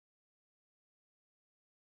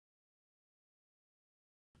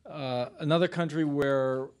Another country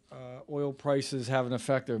where oil prices have an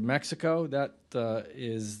effect are Mexico. That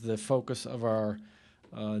is the focus of our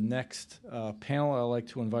next panel. I'd like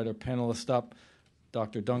to invite our panelists up,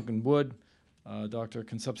 Dr. Duncan Wood, Dr.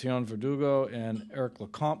 Concepcion Verdugo, and Eric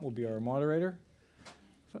LeCompte will be our moderator.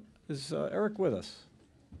 Is Eric with us?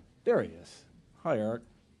 There he is. Hi, Eric.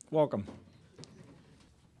 Welcome.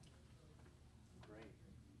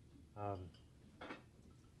 Great.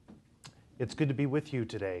 It's good to be with you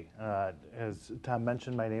today. As Tom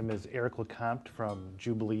mentioned, my name is Eric LeCompte from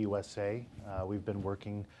Jubilee, USA. We've been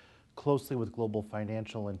working closely with global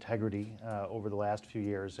financial integrity over the last few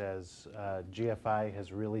years as GFI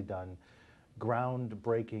has really done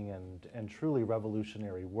groundbreaking and truly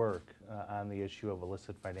revolutionary work on the issue of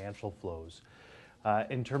illicit financial flows.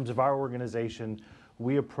 In terms of our organization,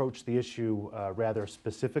 we approach the issue rather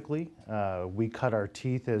specifically. We cut our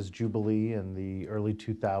teeth as Jubilee in the early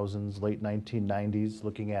 2000s, late 1990s,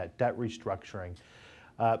 looking at debt restructuring.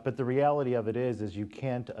 But the reality of it is you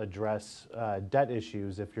can't address debt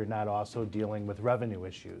issues if you're not also dealing with revenue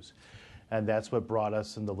issues. And that's what brought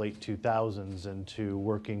us in the late 2000s into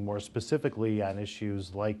working more specifically on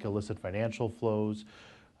issues like illicit financial flows,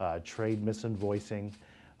 trade misinvoicing,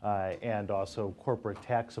 and also corporate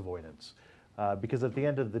tax avoidance. Because at the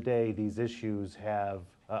end of the day, these issues have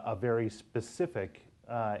a very specific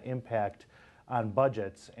impact on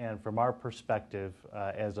budgets, and from our perspective,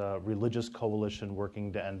 as a religious coalition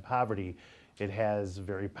working to end poverty, it has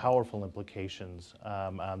very powerful implications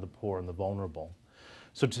on the poor and the vulnerable.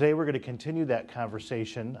 So today we're going to continue that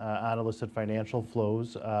conversation on illicit financial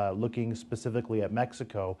flows, looking specifically at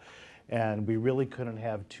Mexico, and we really couldn't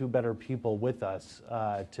have two better people with us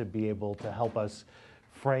to be able to help us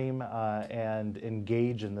frame and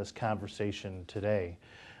engage in this conversation today.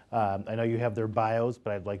 I know you have their bios,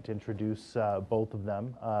 but I'd like to introduce both of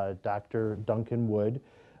them. Dr. Duncan Wood,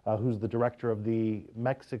 who's the director of the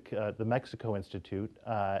Mexico Institute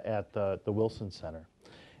at the Wilson Center.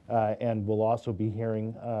 And we'll also be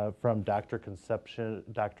hearing from Dr. Concepcion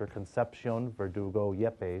Verdugo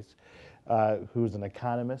Yepes, who's an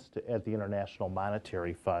economist at the International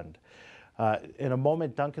Monetary Fund. In a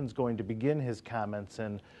moment, Duncan's going to begin his comments,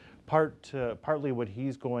 and partly what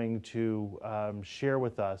he's going to share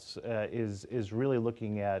with us is really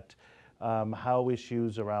looking at how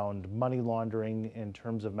issues around money laundering in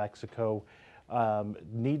terms of Mexico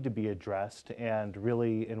need to be addressed, and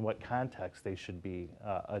really in what context they should be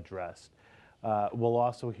addressed. We'll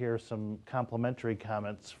also hear some complementary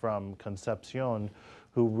comments from Concepcion,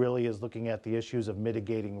 who really is looking at the issues of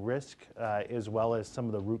mitigating risk, as well as some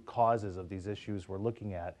of the root causes of these issues we're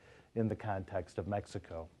looking at in the context of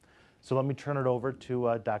Mexico. So let me turn it over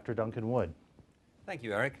to Dr. Duncan Wood. Thank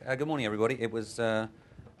you, Eric. Good morning, everybody. It was a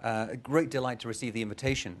great delight to receive the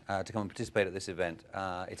invitation to come and participate at this event.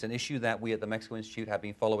 It's an issue that we at the Mexico Institute have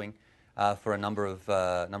been following for a number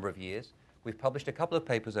of years. We've published a couple of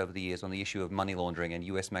papers over the years on the issue of money laundering and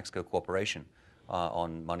U.S.-Mexico cooperation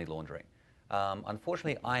on money laundering.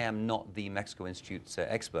 Unfortunately, I am not the Mexico Institute's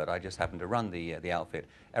expert. I just happen to run the outfit.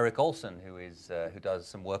 Eric Olson, who does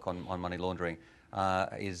some work on money laundering,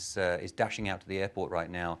 is dashing out to the airport right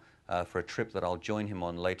now for a trip that I'll join him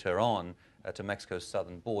on later on to Mexico's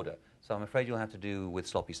southern border. So I'm afraid you'll have to do with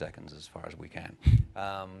sloppy seconds as far as we can.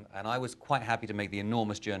 And I was quite happy to make the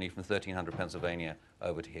enormous journey from 1300 Pennsylvania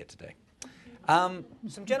over to here today.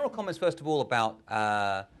 Some general comments, first of all,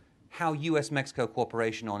 about how U.S.-Mexico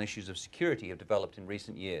cooperation on issues of security have developed in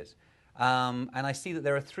recent years. And I see that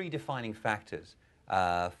there are three defining factors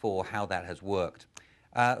for how that has worked.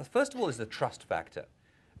 First of all is the trust factor.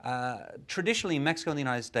 Traditionally, Mexico and the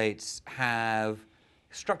United States have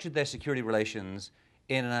structured their security relations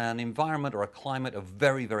in an environment or a climate of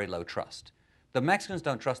very, very low trust. The Mexicans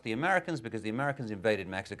don't trust the Americans because the Americans invaded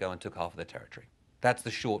Mexico and took half of their territory. That's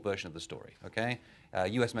the short version of the story, okay?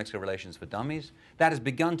 U.S.-Mexico relations for dummies. That has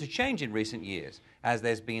begun to change in recent years as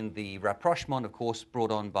there's been the rapprochement, of course,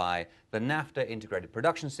 brought on by the NAFTA, integrated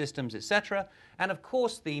production systems, etc. And, of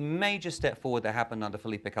course, the major step forward that happened under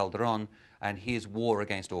Felipe Calderón and his war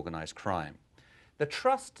against organized crime. The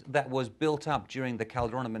trust that was built up during the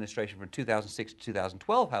Calderón administration from 2006 to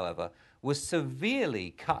 2012, however, was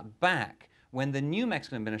severely cut back when the new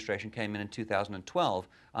Mexican administration came in 2012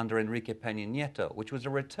 under Enrique Peña Nieto, which was a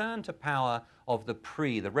return to power of the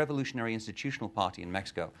PRI, the Revolutionary Institutional Party in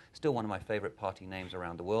Mexico. Still one of my favorite party names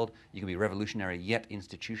around the world. You can be revolutionary yet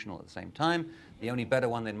institutional at the same time. The only better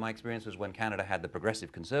one in my experience was when Canada had the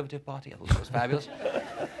Progressive Conservative Party. I thought that was fabulous.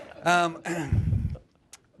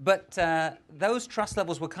 But those trust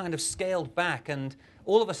levels were kind of scaled back, and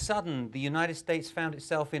all of a sudden the United States found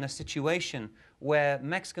itself in a situation where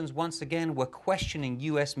Mexicans once again were questioning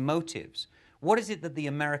U.S. motives. What is it that the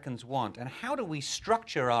Americans want, and how do we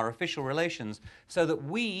structure our official relations so that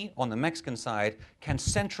we, on the Mexican side, can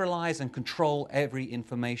centralize and control every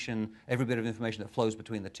bit of information that flows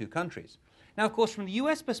between the two countries? Now, of course, from the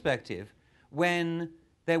U.S. perspective, when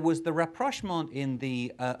there was the rapprochement in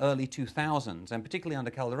the early 2000s, and particularly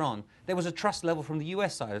under Calderon, there was a trust level from the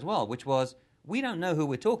U.S. side as well, which was, we don't know who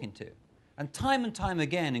we're talking to. And time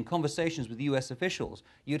again, in conversations with U.S. officials,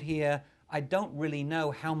 you'd hear, I don't really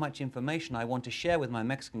know how much information I want to share with my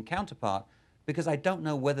Mexican counterpart because I don't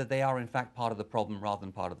know whether they are in fact part of the problem rather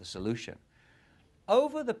than part of the solution.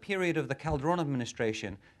 Over the period of the Calderon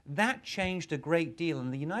administration, that changed a great deal,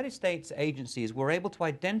 and the United States agencies were able to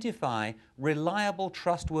identify reliable,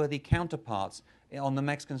 trustworthy counterparts on the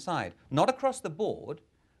Mexican side. Not across the board,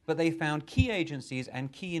 but they found key agencies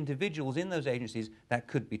and key individuals in those agencies that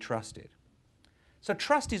could be trusted. So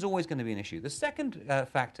trust is always going to be an issue. The second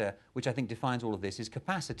factor, which I think defines all of this, is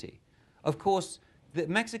capacity. Of course,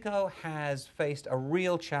 Mexico has faced a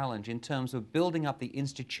real challenge in terms of building up the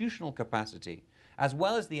institutional capacity, as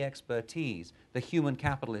well as the expertise, the human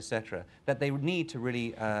capital, etc., that they need to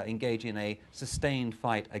really engage in a sustained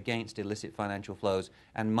fight against illicit financial flows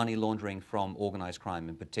and money laundering from organized crime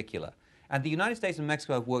in particular. And the United States and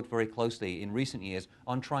Mexico have worked very closely in recent years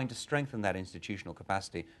on trying to strengthen that institutional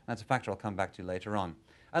capacity. That's a factor I'll come back to later on.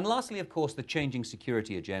 And lastly, of course, the changing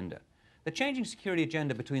security agenda. The changing security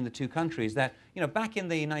agenda between the two countries that, back in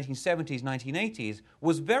the 1970s, 1980s,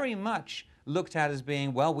 was very much looked at as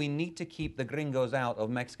being, well, we need to keep the gringos out of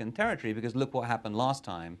Mexican territory because look what happened last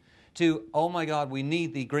time, to, oh my God, we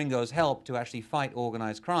need the gringos' help to actually fight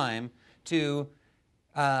organized crime, to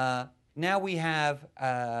now we have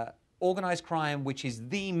organized crime, which is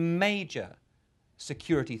the major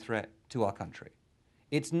security threat to our country.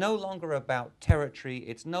 It's no longer about territory.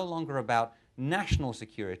 It's no longer about national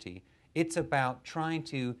security. It's about trying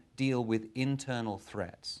to deal with internal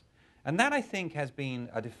threats. And that, I think, has been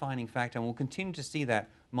a defining factor, and we'll continue to see that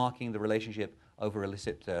marking the relationship over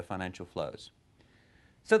illicit financial flows.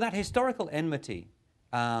 So that historical enmity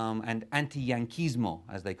and anti-Yanquismo,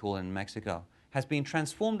 as they call it in Mexico, has been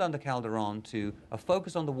transformed under Calderon to a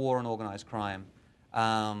focus on the war on organized crime.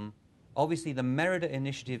 Obviously, the Merida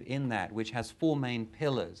initiative in that, which has four main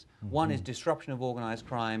pillars. One is disruption of organized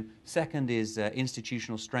crime. Second is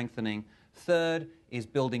institutional strengthening. Third is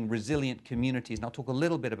building resilient communities, and I'll talk a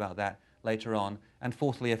little bit about that later on. And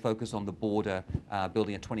fourthly, a focus on the border,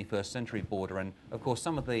 building a 21st century border. And of course,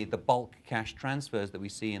 some of the bulk cash transfers that we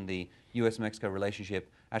see in the US-Mexico relationship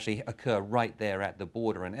actually occur right there at the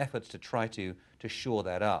border, and efforts to try to shore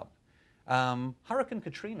that up. Hurricane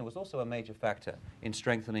Katrina was also a major factor in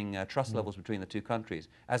strengthening trust levels between the two countries,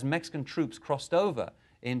 as Mexican troops crossed over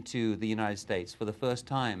into the United States for the first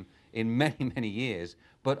time in many, many years,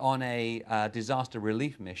 but on a disaster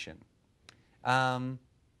relief mission.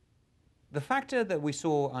 The factor that we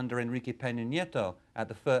saw under Enrique Peña Nieto at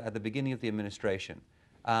the beginning of the administration,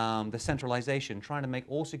 the centralization, trying to make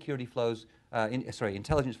all security flows,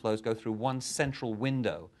 intelligence flows go through one central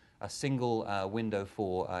window, a single window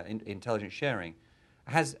for intelligence sharing,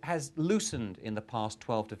 has loosened in the past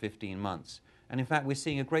 12 to 15 months. And in fact, we're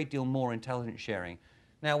seeing a great deal more intelligence sharing.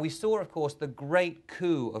 Now, we saw, of course, the great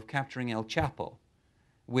coup of capturing El Chapo,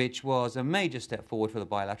 which was a major step forward for the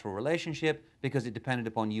bilateral relationship because it depended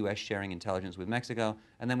upon U.S. sharing intelligence with Mexico.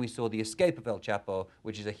 And then we saw the escape of El Chapo,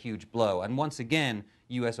 which is a huge blow. And once again,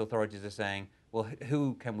 U.S. authorities are saying, well,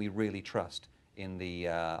 who can we really trust in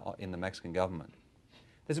the Mexican government?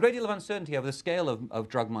 There's a great deal of uncertainty over the scale of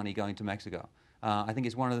drug money going to Mexico. I think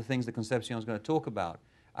it's one of the things that Concepcion is going to talk about.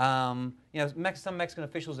 Some Mexican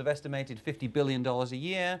officials have estimated $50 billion a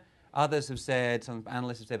year. Others have said, some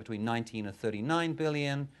analysts have said between 19 and 39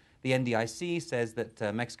 billion. The NDIC says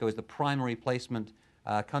that Mexico is the primary placement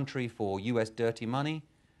country for U.S. dirty money.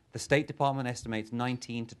 The State Department estimates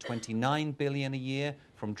 19 to 29 billion a year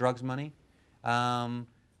from drugs money.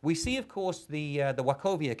 We see, of course, the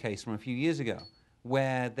Wachovia case from a few years ago,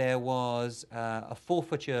 where there was a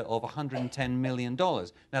forfeiture of $110 million. Now,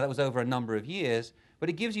 that was over a number of years, but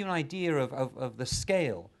it gives you an idea of the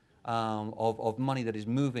scale of money that is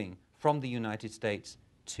moving from the United States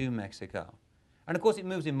to Mexico. And of course, it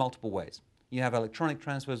moves in multiple ways. You have electronic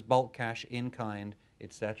transfers, bulk cash, in-kind,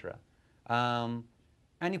 etc. And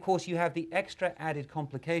of course, you have the extra added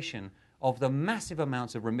complication of the massive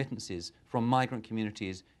amounts of remittances from migrant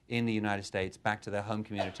communities in the United States back to their home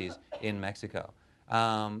communities in Mexico.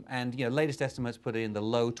 And latest estimates put it in the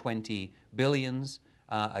low 20 billions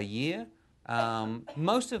a year.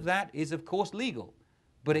 Most of that is, of course, legal,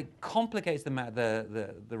 but it complicates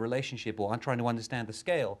the relationship, or I'm trying to understand the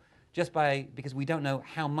scale, just because we don't know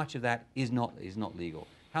how much of that is not legal.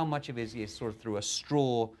 How much of it is sort of through a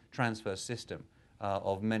straw transfer system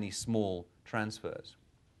of many small transfers.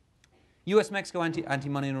 US-Mexico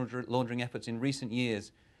anti-money laundering efforts in recent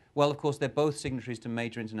years, well, of course, they're both signatories to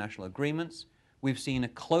major international agreements. We've seen a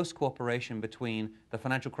close cooperation between the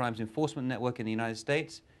Financial Crimes Enforcement Network in the United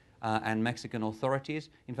States and Mexican authorities.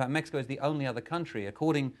 In fact, Mexico is the only other country,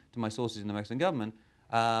 according to my sources in the Mexican government,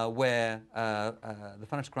 where the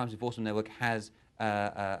Financial Crimes Enforcement Network has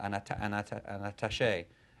an attaché.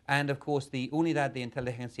 And, of course, the Unidad de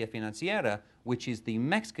Inteligencia Financiera, which is the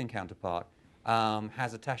Mexican counterpart,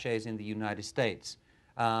 has attachés in the United States.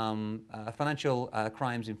 Financial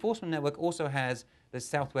Crimes Enforcement Network also has the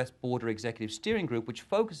Southwest Border Executive Steering Group, which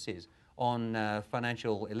focuses on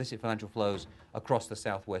illicit financial flows across the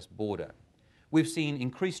Southwest border. We've seen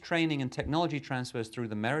increased training and technology transfers through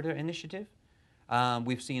the Merida Initiative.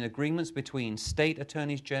 We've seen agreements between state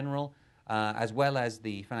attorneys general as well as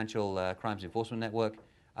the Financial Crimes Enforcement Network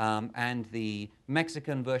and the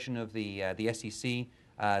Mexican version of the SEC,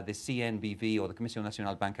 the CNBV, or the Comisión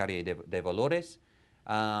Nacional Bancaria de Valores,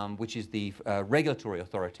 which is the regulatory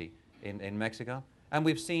authority in Mexico. And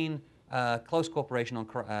we've seen close cooperation on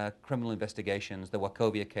criminal investigations. The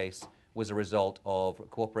Wachovia case was a result of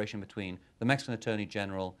cooperation between the Mexican Attorney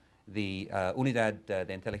General, the Unidad de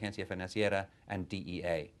Inteligencia Financiera, and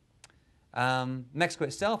DEA. Mexico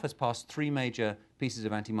itself has passed 3 major pieces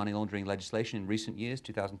of anti-money laundering legislation in recent years,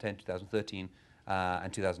 2010, 2013,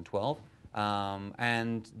 and 2012.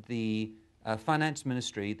 And the Finance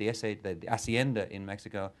Ministry, the Hacienda in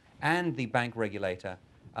Mexico, and the bank regulator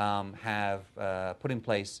have put in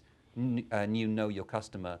place new Know Your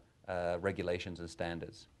Customer regulations and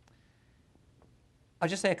standards. I'll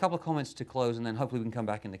just say a couple of comments to close, and then hopefully we can come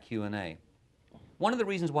back in the Q&A. One of the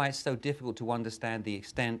reasons why it's so difficult to understand the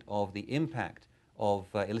extent of the impact of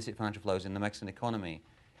illicit financial flows in the Mexican economy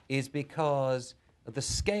is because of the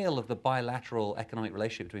scale of the bilateral economic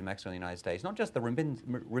relationship between Mexico and the United States, not just the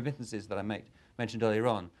remittances that I mentioned earlier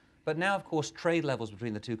on, but now, of course, trade levels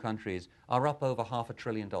between the two countries are up over $500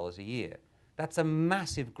 billion a year. That's a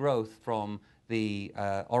massive growth from the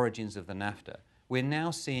origins of the NAFTA. We're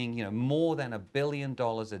now seeing, more than $1 billion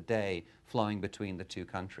a day flowing between the two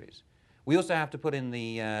countries. We also have to put in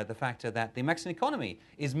the factor that the Mexican economy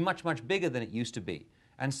is much, much bigger than it used to be.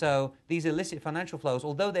 And so these illicit financial flows,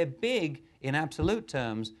 although they're big in absolute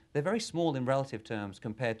terms, they're very small in relative terms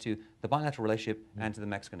compared to the bilateral relationship and to the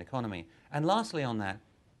Mexican economy. And lastly on that,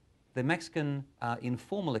 the Mexican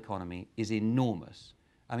informal economy is enormous.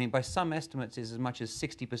 I mean, by some estimates, it's as much as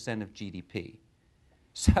 60% of GDP.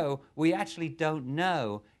 So we actually don't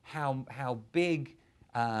know how big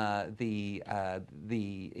the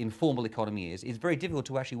informal economy is. It's very difficult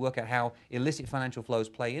to actually work out how illicit financial flows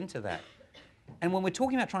play into that. And when we're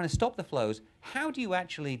talking about trying to stop the flows, how do you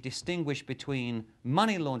actually distinguish between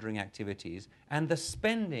money laundering activities and the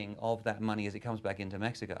spending of that money as it comes back into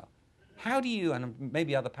Mexico? How do you, and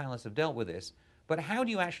maybe other panelists have dealt with this, but how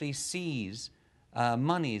do you actually seize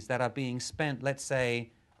monies that are being spent, let's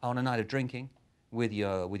say, on a night of drinking with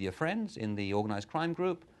your friends in the organized crime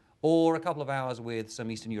group, or a couple of hours with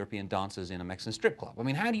some Eastern European dancers in a Mexican strip club? I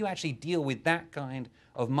mean, how do you actually deal with that kind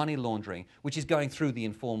of money laundering, which is going through the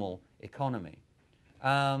informal economy?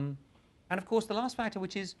 And of course, the last factor,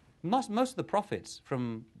 which is most of the profits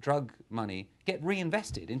from drug money get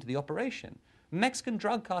reinvested into the operation. Mexican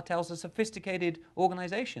drug cartels are sophisticated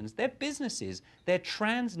organizations. They're businesses. They're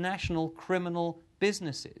transnational criminal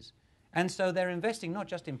businesses. And so they're investing not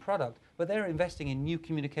just in product, but they're investing in new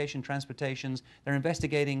communication transportations. They're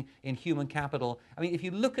investigating in human capital. I mean, if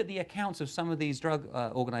you look at the accounts of some of these drug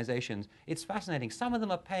organizations, it's fascinating. Some of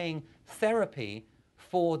them are paying therapy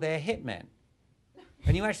for their hitmen.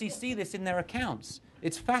 And you actually see this in their accounts.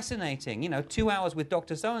 It's fascinating, 2 hours with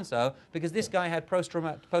Dr. So-and-so because this guy had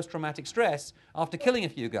post-traumatic stress after killing a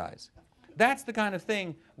few guys. That's the kind of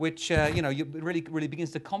thing which, really begins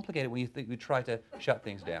to complicate it when you try to shut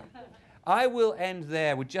things down. I will end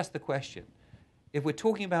there with just the question. If we're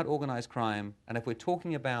talking about organized crime and if we're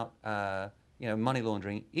talking about money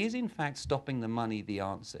laundering, is in fact stopping the money the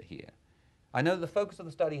answer here? I know the focus of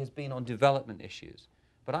the study has been on development issues,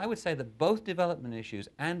 but I would say that both development issues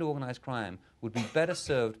and organized crime would be better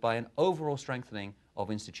served by an overall strengthening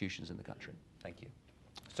of institutions in the country. Thank you.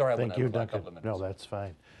 Sorry, I went over by a couple of minutes. No, that's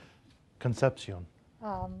fine. Concepcion.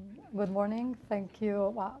 Good morning. Thank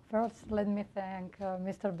you. First, let me thank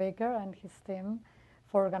Mr. Baker and his team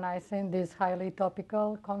for organizing this highly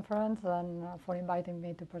topical conference and for inviting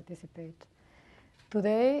me to participate.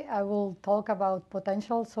 Today, I will talk about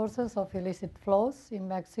potential sources of illicit flows in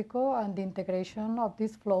Mexico and the integration of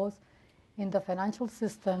these flows in the financial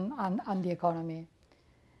system and the economy.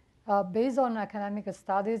 Based on academic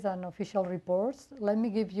studies and official reports, let me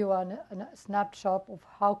give you a snapshot of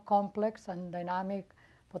how complex and dynamic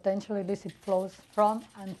potential illicit flows from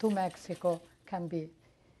and to Mexico can be.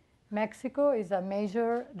 Mexico is a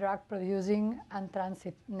major drug-producing and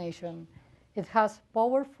transit nation. It has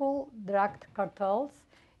powerful drug cartels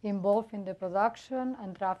involved in the production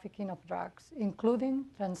and trafficking of drugs, including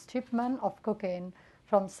transshipment of cocaine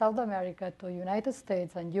from South America to the United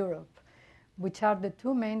States and Europe, which are the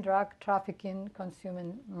two main drug trafficking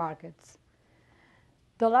consuming markets.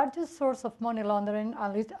 The largest source of money laundering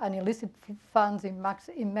and illicit funds in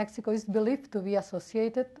Mexico is believed to be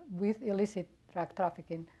associated with illicit drug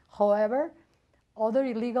trafficking. However, other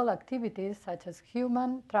illegal activities such as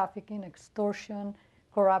human trafficking, extortion,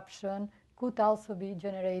 corruption could also be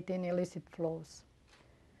generating illicit flows.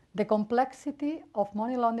 The complexity of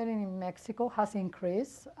money laundering in Mexico has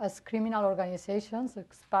increased as criminal organizations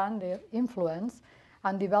expand their influence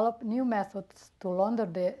and develop new methods to launder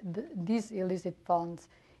these illicit funds,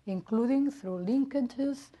 including through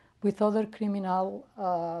linkages with other criminal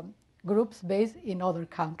groups based in other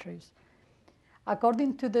countries.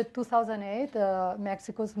 According to the 2008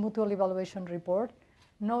 Mexico's Mutual Evaluation Report,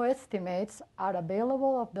 no estimates are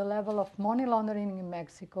available of the level of money laundering in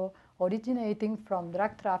Mexico originating from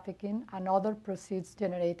drug trafficking and other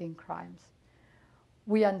proceeds-generating crimes.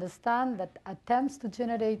 We understand that attempts to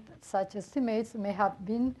generate such estimates may have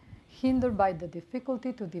been hindered by the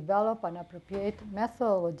difficulty to develop an appropriate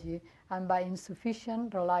methodology and by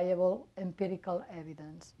insufficient reliable empirical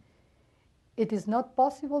evidence. It is not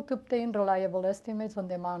possible to obtain reliable estimates on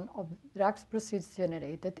the amount of drugs proceeds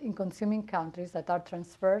generated in consuming countries that are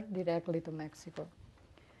transferred directly to Mexico.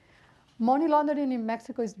 Money laundering in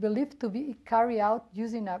Mexico is believed to be carried out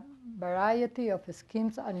using a variety of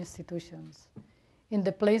schemes and institutions. In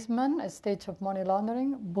the placement stage of money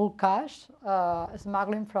laundering, bulk cash,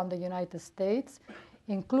 smuggling from the United States,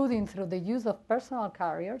 including through the use of personal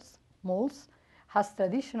carriers, mules, has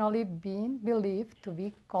traditionally been believed to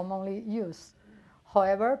be commonly used.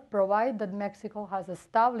 However, provided that Mexico has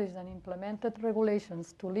established and implemented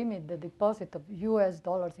regulations to limit the deposit of US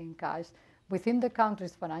dollars in cash within the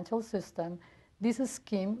country's financial system, this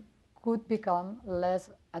scheme could become less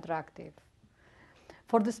attractive.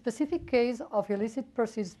 For the specific case of illicit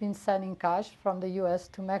proceeds being sent in cash from the US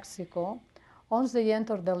to Mexico, once they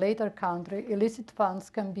enter the latter country, illicit funds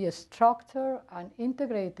can be structured and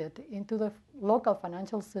integrated into the local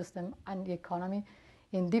financial system and the economy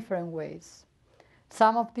in different ways.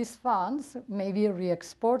 Some of these funds may be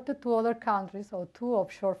re-exported to other countries or to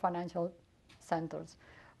offshore financial centers.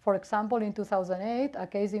 For example, in 2008, a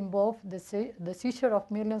case involved the seizure of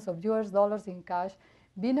millions of US dollars in cash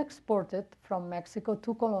being exported from Mexico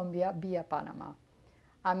to Colombia via Panama.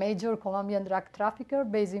 A major Colombian drug trafficker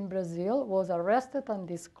based in Brazil was arrested and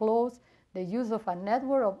disclosed the use of a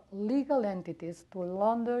network of legal entities to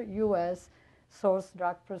launder US-sourced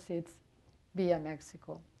drug proceeds via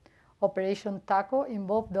Mexico. Operation Taco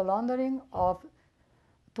involved the laundering of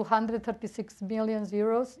 236 million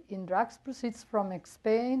euros in drugs proceeds from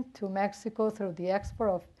Spain to Mexico through the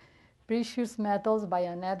export of precious metals by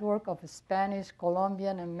a network of Spanish,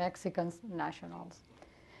 Colombian, and Mexican nationals.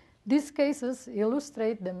 These cases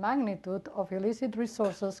illustrate the magnitude of illicit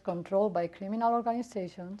resources controlled by criminal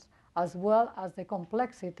organizations, as well as the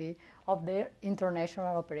complexity of their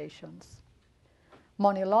international operations.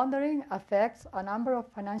 Money laundering affects a number of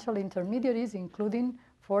financial intermediaries, including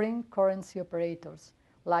foreign currency operators,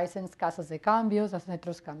 licensed casas de cambios,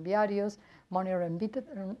 centros cambiarios, money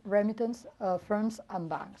remittance firms, and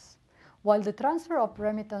banks. While the transfer of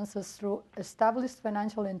remittances through established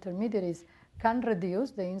financial intermediaries can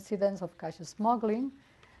reduce the incidence of cash smuggling,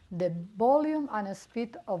 the volume and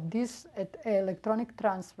speed of these electronic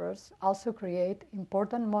transfers also create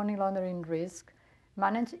important money laundering risk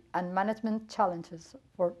and management challenges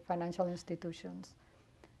for financial institutions.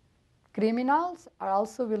 Criminals are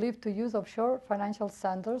also believed to use offshore financial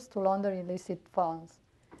centers to launder illicit funds.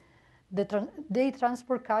 They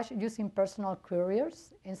transport cash using personal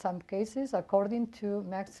couriers. In some cases, according to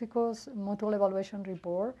Mexico's Mutual Evaluation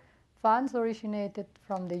Report, funds originated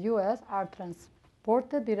from the US are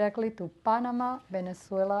transported directly to Panama,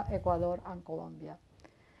 Venezuela, Ecuador, and Colombia.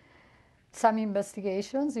 Some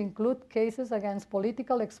investigations include cases against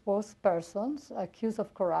politically exposed persons accused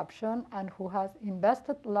of corruption and who have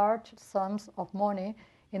invested large sums of money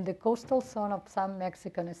in the coastal zone of some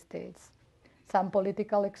Mexican states. Some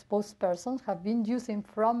politically exposed persons have been using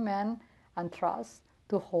front men and trusts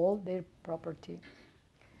to hold their property.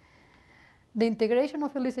 The integration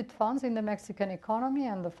of illicit funds in the Mexican economy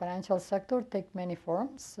and the financial sector take many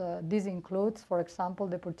forms. This includes, for example,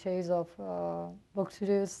 the purchase of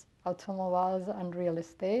luxurious automobiles and real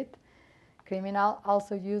estate. Criminals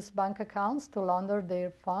also use bank accounts to launder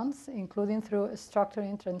their funds, including through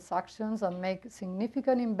structuring transactions, and make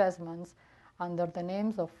significant investments under the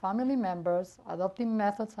names of family members, adopting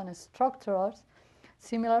methods and structures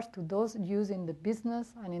similar to those used in the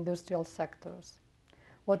business and industrial sectors.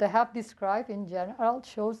 What I have described in general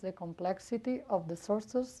shows the complexity of the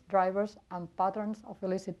sources, drivers, and patterns of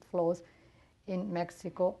illicit flows in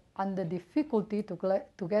Mexico, and the difficulty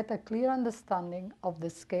to get a clear understanding of the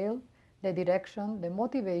scale, the direction, the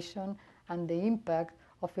motivation, and the impact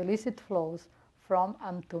of illicit flows from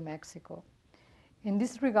and to Mexico. In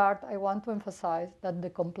this regard, I want to emphasize that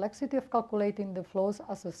the complexity of calculating the flows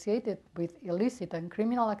associated with illicit and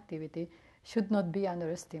criminal activity should not be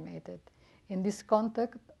underestimated. In this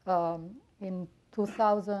context, in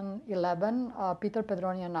 2011, Peter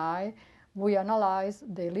Pedroni and I, we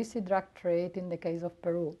analyzed the illicit drug trade in the case of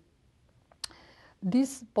Peru.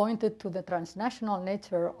 This pointed to the transnational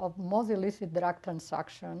nature of most illicit drug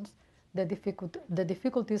transactions, the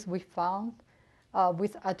difficulties we found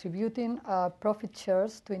with attributing profit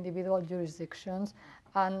shares to individual jurisdictions,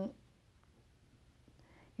 and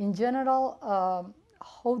in general,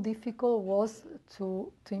 how difficult it was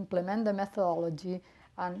to implement the methodology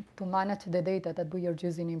and to manage the data that we are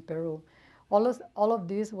using in Peru. All of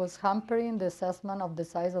this was hampering the assessment of the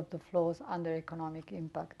size of the flows and their economic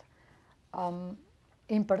impact.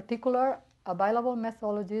 In particular, available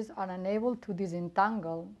methodologies are unable to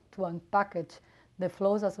disentangle, to unpackage the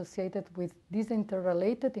flows associated with these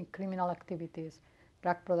interrelated criminal activities.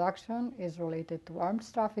 Drug production is related to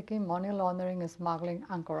arms trafficking, money laundering, smuggling,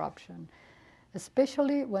 and corruption,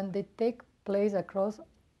 especially when they take place across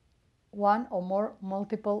one or more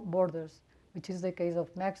multiple borders, which is the case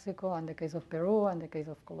of Mexico and the case of Peru and the case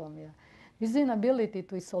of Colombia. This inability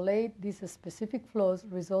to isolate these specific flows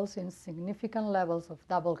results in significant levels of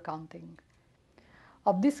double counting.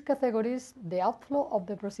 Of these categories, the outflow of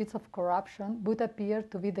the proceeds of corruption would appear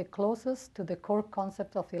to be the closest to the core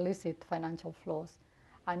concept of illicit financial flows,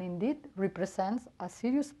 and indeed represents a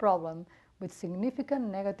serious problem with significant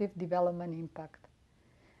negative development impact.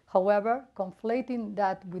 However, conflating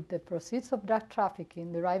that with the proceeds of drug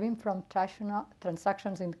trafficking deriving from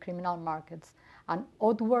transactions in criminal markets and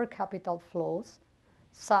outward capital flows,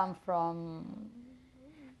 some from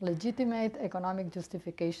legitimate economic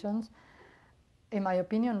justifications, in my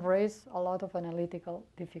opinion, raise a lot of analytical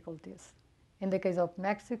difficulties. In the case of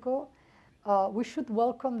Mexico, we should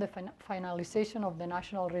welcome the finalization of the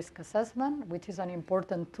National Risk Assessment, which is an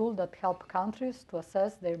important tool that helps countries to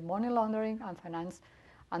assess their money laundering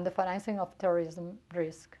and the financing of terrorism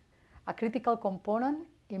risk. A critical component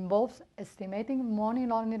involves estimating money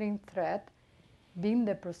laundering threat being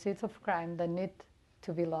the proceeds of crime that need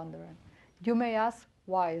to be laundered. You may ask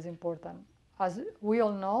why it's important. As we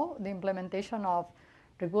all know, the implementation of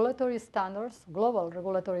regulatory standards, global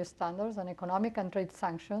regulatory standards, and economic and trade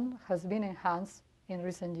sanctions has been enhanced in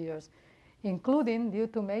recent years, including due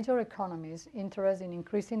to major economies' interest in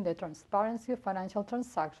increasing the transparency of financial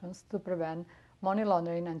transactions to prevent money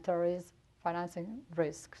laundering and terrorist financing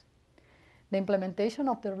risks. The implementation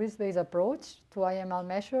of the risk-based approach to IML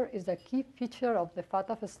measure is a key feature of the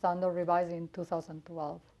FATF standard revised in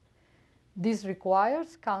 2012. This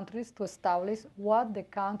requires countries to establish what the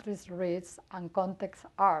country's risks and contexts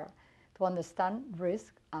are, to understand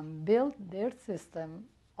risk and build their system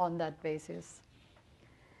on that basis.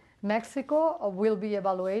 Mexico will be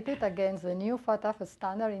evaluated against the new FATF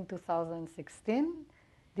standard in 2016.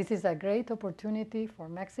 This is a great opportunity for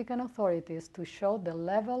Mexican authorities to show the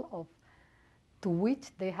level to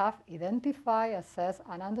which they have identified, assessed,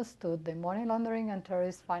 and understood the money laundering and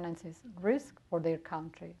terrorist financing risk for their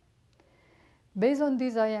country. Based on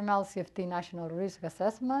this IML-CFT national risk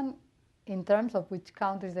assessment, in terms of which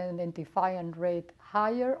countries identify and rate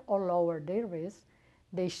higher or lower their risk,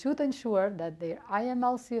 they should ensure that their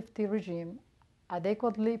IML-CFT regime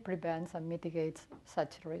adequately prevents and mitigates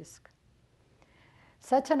such risk.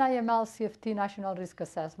 Such an IML-CFT national risk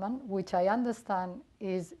assessment, which I understand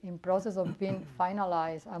is in process of being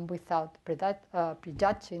finalized and without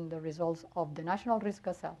prejudging the results of the national risk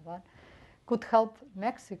assessment, could help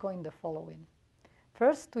Mexico in the following.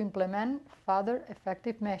 First, to implement further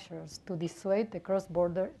effective measures to dissuade the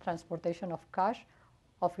cross-border transportation of cash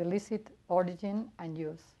of illicit origin and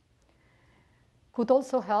use. Could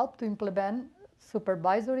also help to implement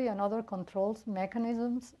supervisory and other controls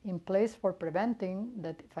mechanisms in place for preventing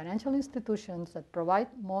that financial institutions that provide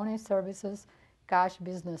money services cash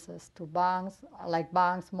businesses to banks, like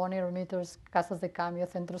banks, money remitters, casas de cambio,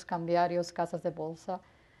 centros cambiarios, casas de bolsa,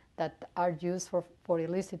 that are used for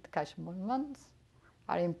illicit cash movements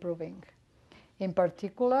are improving. In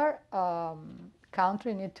particular,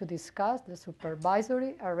 country need to discuss the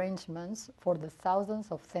supervisory arrangements for the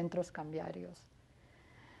thousands of centros cambiarios.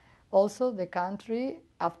 Also, the country,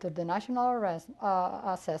 after the national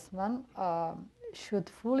assessment, should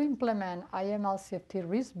fully implement IML-CFT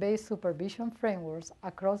risk-based supervision frameworks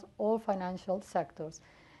across all financial sectors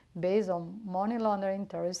based on money laundering,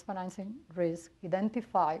 terrorist financing risk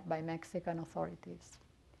identified by Mexican authorities.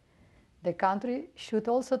 The country should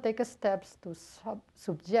also take steps to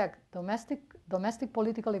subject domestic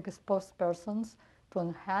politically exposed persons to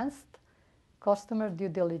enhanced customer due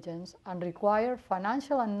diligence and require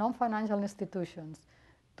financial and non-financial institutions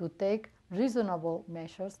to take reasonable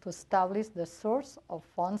measures to establish the source of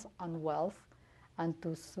funds and wealth and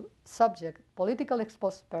to subject politically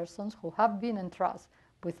exposed persons who have been entrusted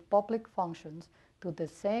with public functions to the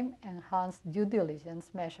same enhanced due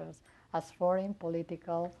diligence measures as foreign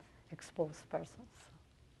political exposed persons.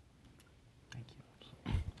 Thank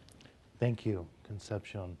you. Thank you,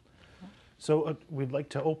 Concepcion. So we'd like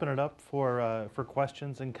to open it up for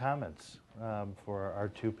questions and comments for our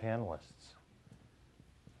two panelists.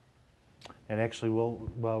 And actually,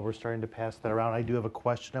 while we're starting to pass that around, I do have a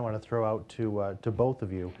question I want to throw out to both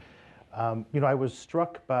of you. I was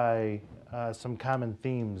struck by some common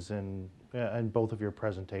themes in both of your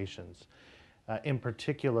presentations. In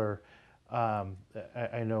particular,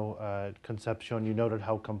 I know, Concepcion, you noted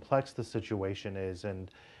how complex the situation is,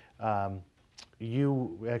 and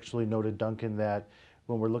you actually noted, Duncan, that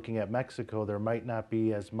when we're looking at Mexico, there might not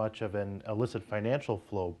be as much of an illicit financial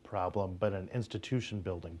flow problem, but an institution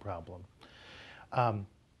building problem.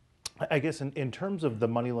 I guess in terms of the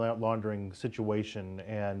money laundering situation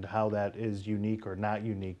and how that is unique or not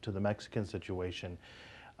unique to the Mexican situation,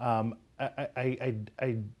 I'd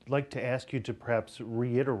like to ask you to perhaps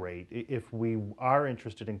reiterate, if we are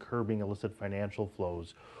interested in curbing illicit financial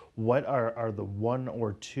flows, what are the one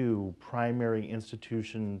or two primary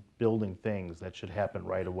institution building things that should happen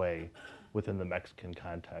right away within the Mexican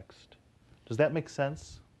context? Does that make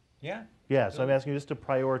sense? Yeah. Yeah, so I'm asking you just to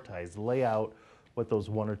prioritize, lay out what those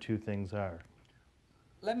one or two things are.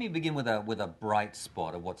 Let me begin with a bright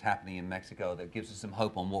spot of what's happening in Mexico that gives us some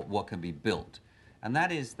hope on what can be built. And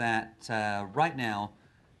that is that right now,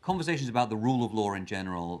 conversations about the rule of law in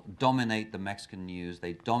general dominate the Mexican news.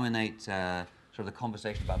 They dominate sort of the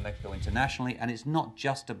conversation about Mexico internationally, and it's not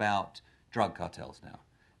just about drug cartels now.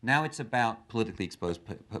 Now it's about politically exposed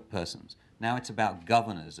persons. Now it's about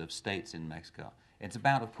governors of states in Mexico. It's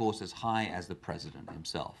about, of course, as high as the president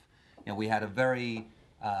himself. We had a very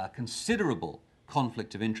considerable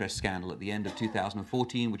conflict of interest scandal at the end of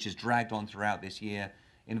 2014, which has dragged on throughout this year,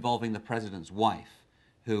 involving the president's wife,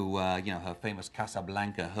 who, her famous Casa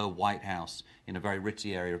Blanca, her White House in a very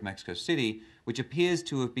ritzy area of Mexico City, which appears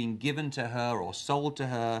to have been given to her or sold to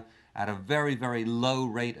her at a very, very low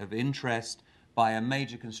rate of interest by a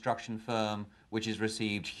major construction firm, which has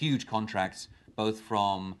received huge contracts, both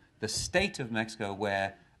from the state of Mexico,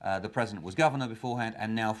 where the president was governor beforehand,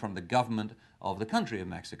 and now from the government of the country of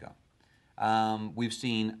Mexico. We've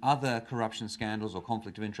seen other corruption scandals or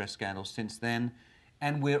conflict of interest scandals since then,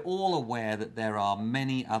 and we're all aware that there are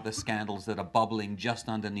many other scandals that are bubbling just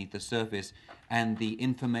underneath the surface, and the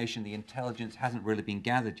information, the intelligence hasn't really been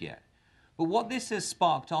gathered yet. But what this has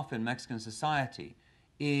sparked off in Mexican society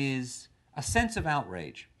is a sense of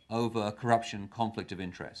outrage over corruption, conflict of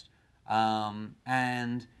interest,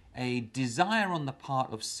 and a desire on the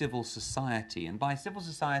part of civil society. And by civil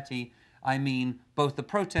society, I mean both the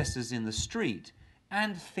protesters in the street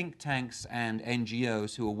and think tanks and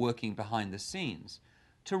NGOs who are working behind the scenes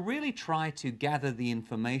to really try to gather the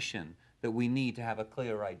information that we need to have a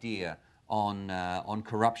clear idea on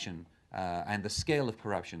corruption and the scale of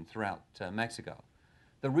corruption throughout Mexico.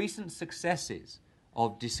 The recent successes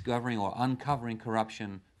of discovering or uncovering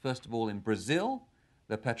corruption, first of all in Brazil,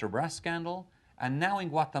 the Petrobras scandal, and now in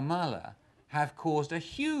Guatemala, have caused a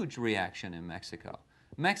huge reaction in Mexico.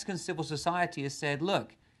 Mexican civil society has said,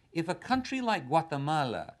 look, if a country like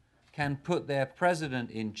Guatemala can put their president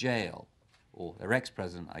in jail, or their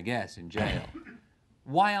ex-president, I guess, in jail,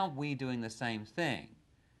 why aren't we doing the same thing?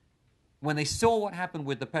 When they saw what happened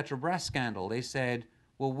with the Petrobras scandal, they said,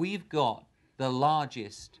 well, we've got the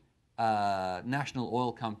largest national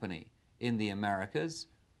oil company in the Americas.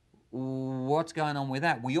 What's going on with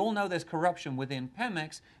that? We all know there's corruption within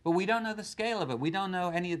Pemex, but we don't know the scale of it. We don't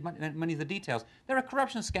know many of the details. There are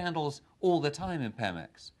corruption scandals all the time in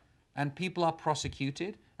Pemex, and people are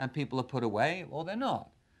prosecuted and people are put away, or they're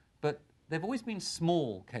not. But they've always been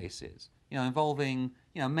small cases, involving,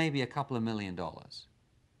 maybe a couple of $1 million.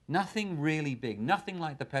 Nothing really big, nothing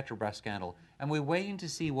like the Petrobras scandal, and we're waiting to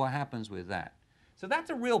see what happens with that. So that's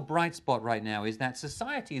a real bright spot right now, is that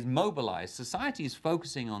society is mobilized, society is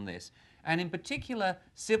focusing on this, and in particular,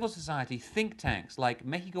 civil society think tanks like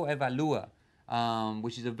Mexico Evalúa,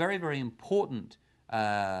 which is a very, very important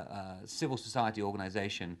civil society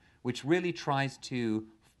organization, which really tries to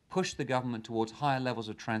push the government towards higher levels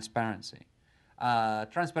of transparency.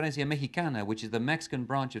 Transparencia Mexicana, which is the Mexican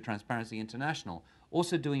branch of Transparency International,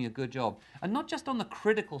 also doing a good job. And not just on the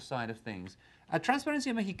critical side of things.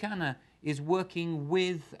 Transparencia Mexicana is working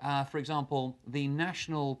with, for example, the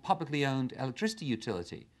national publicly owned electricity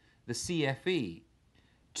utility, the CFE,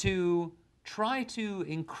 to try to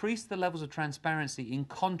increase the levels of transparency in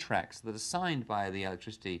contracts that are signed by the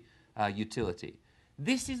electricity utility.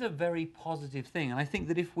 This is a very positive thing, and I think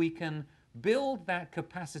that if we can build that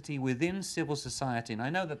capacity within civil society, and I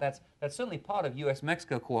know that that's certainly part of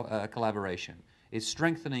U.S.-Mexico collaboration, is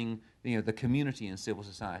strengthening the community and civil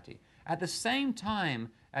society. At the same time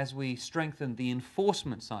as we strengthen the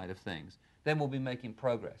enforcement side of things, then we'll be making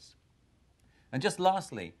progress. And just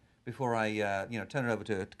lastly, before I turn it over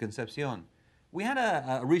to Concepcion, we had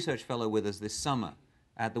a research fellow with us this summer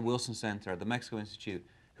at the Wilson Center at the Mexico Institute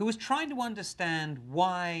who was trying to understand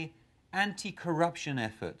why anti-corruption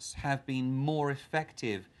efforts have been more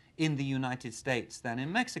effective in the United States than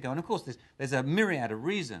in Mexico. And of course, there's a myriad of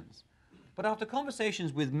reasons. But after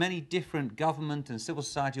conversations with many different government and civil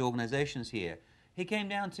society organizations here, he came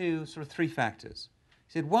down to sort of three factors.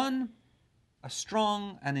 He said, one, a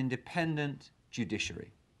strong and independent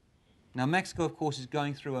judiciary. Now, Mexico, of course, is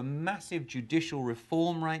going through a massive judicial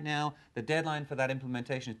reform right now. The deadline for that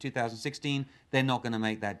implementation is 2016. They're not going to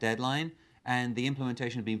make that deadline, and the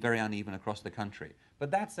implementation has been very uneven across the country.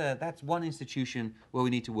 But that's one institution where we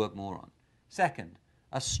need to work more on. Second,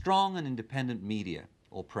 a strong and independent media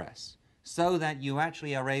or press, so that you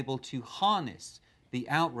actually are able to harness the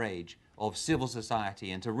outrage of civil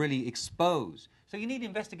society and to really expose. So you need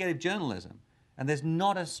investigative journalism. And there's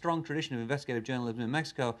not a strong tradition of investigative journalism in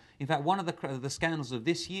Mexico. In fact, one of the scandals of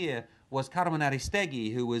this year was Carmen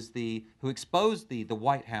Aristegui, who exposed the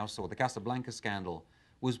White House, or the Casa Blanca scandal,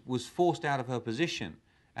 was forced out of her position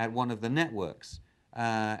at one of the networks.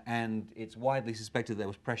 And it's widely suspected there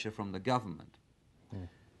was pressure from the government. Mm.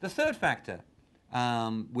 The third factor,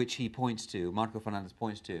 which he points to, Marco Fernandez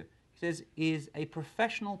points to, he says, is a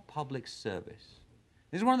professional public service.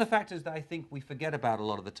 This is one of the factors that I think we forget about a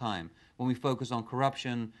lot of the time when we focus on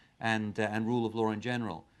corruption and rule of law in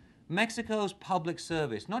general. Mexico's public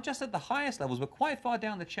service, not just at the highest levels, but quite far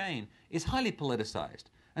down the chain, is highly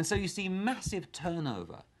politicized. And so you see massive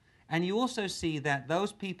turnover. And you also see that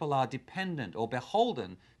those people are dependent or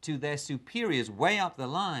beholden to their superiors way up the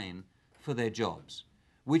line for their jobs,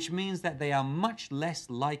 which means that they are much less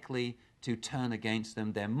likely to turn against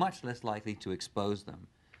them. They're much less likely to expose them.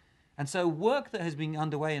 And so work that has been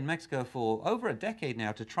underway in Mexico for over a decade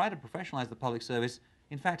now to try to professionalize the public service,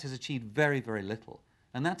 in fact, has achieved very, very little.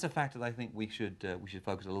 And that's a factor that I think we should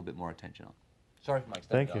focus a little bit more attention on. Sorry for my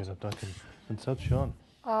extended Thank answer. you, Duncan. Concepcion.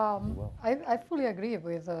 I fully agree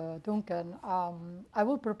with Duncan. I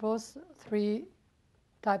will propose three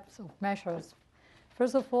types of measures.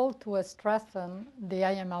 First of all, to strengthen the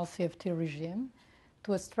IML CFT regime,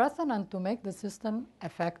 to strengthen and to make the system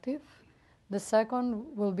effective. The second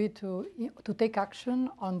will be to take action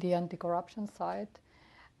on the anti-corruption side.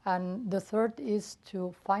 And the third is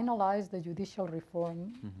to finalize the judicial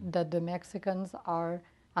reform that the Mexicans are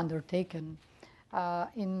undertaking.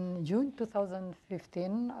 In June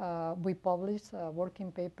 2015, we published a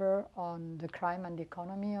working paper on the crime and the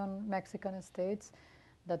economy on Mexican states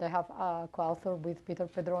that I have co-authored with Peter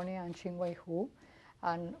Pedroni and Xinwei Hu.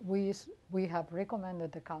 And we have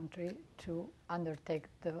recommended the country to undertake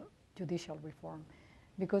the judicial reform,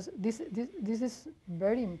 because this is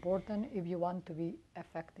very important if you want to be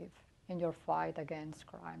effective in your fight against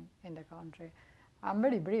crime in the country. I'm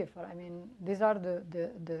very brief. I mean, these are the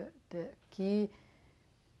key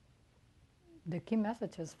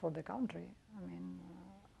messages for the country. I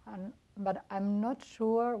mean, but I'm not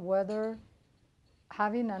sure whether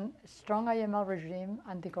having a strong IML regime,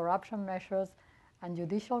 anti-corruption measures, and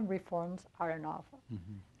judicial reforms are enough.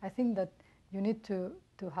 I think that you need to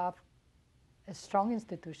have strong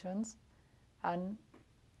institutions and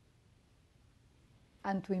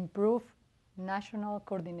to improve national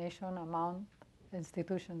coordination among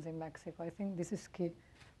institutions in Mexico. I think this is key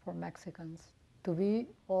for Mexicans, to be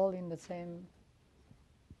all in the same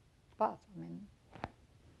path. I mean.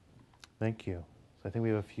 Thank you. So I think we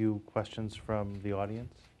have a few questions from the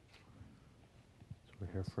audience. So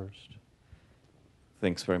we're here first.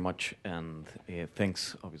 Thanks very much, and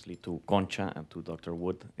thanks obviously to Concha and to Dr.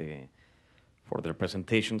 Wood for their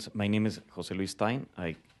presentations. My name is Jose Luis Stein.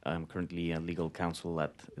 I am currently a legal counsel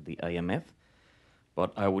at the IMF,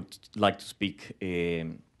 but I would like to speak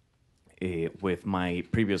with my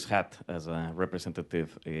previous hat as a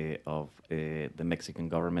representative of the Mexican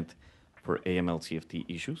government for AML-CFT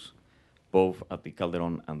issues, both at the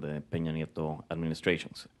Calderon and the Peña Nieto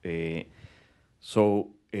administrations.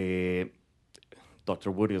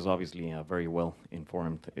 Dr. Wood is obviously a very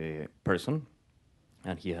well-informed person,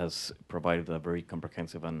 and he has provided a very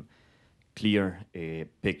comprehensive and clear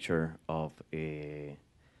picture of a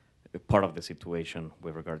part of the situation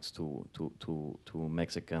with regards to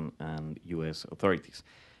Mexican and U.S. authorities.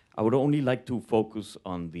 I would only like to focus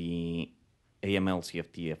on the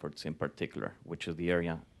AML-CFT efforts in particular, which is the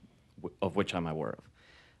area of which I'm aware of.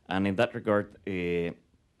 And in that regard,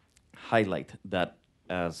 highlight that,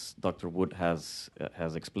 as Dr. Wood has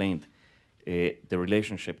explained, the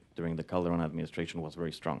relationship during the Calderon administration was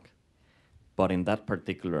very strong. But in that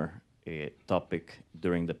particular topic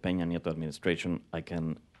during the Peña Nieto administration, I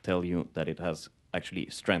can tell you that it has actually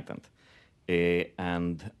strengthened.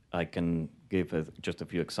 And I can give just a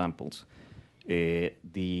few examples.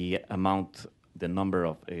 The number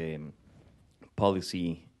of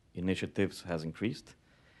policy initiatives has increased.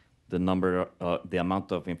 The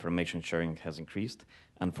amount of information sharing has increased.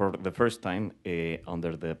 And for the first time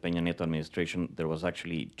under the Peña Nieto administration, there was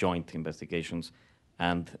actually joint investigations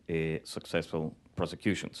and successful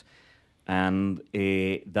prosecutions. And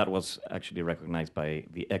that was actually recognized by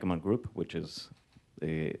the Egmont Group, which is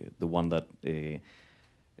the one that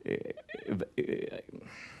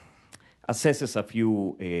assesses a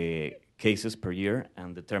few cases per year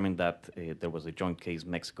and determined that there was a joint case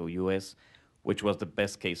Mexico-US, which was the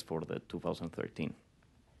best case for the 2013.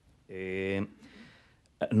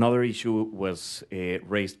 Another issue was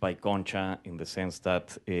raised by Concha in the sense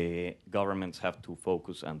that governments have to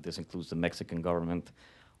focus, and this includes the Mexican government,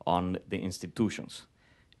 on the institutions.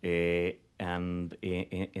 And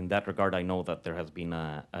in that regard, I know that there has been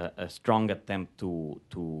a strong attempt to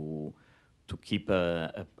keep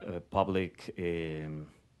a public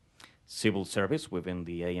civil service within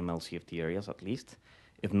the AML-CFT areas, at least,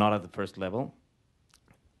 if not at the first level,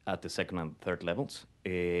 at the second and third levels.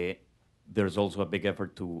 There's also a big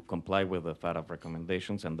effort to comply with the FATF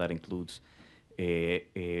recommendations, and that includes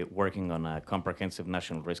working on a comprehensive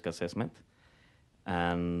national risk assessment,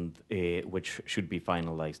 and which should be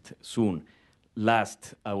finalized soon.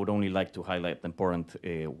 Last, I would only like to highlight the important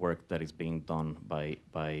work that is being done by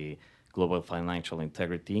Global Financial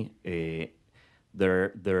Integrity.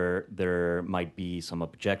 There might be some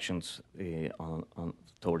objections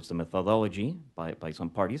towards the methodology by some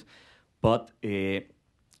parties, but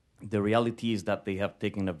the reality is that they have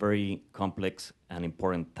taken a very complex and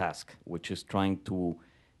important task, which is trying to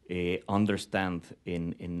understand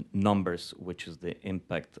in numbers, which is the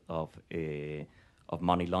impact of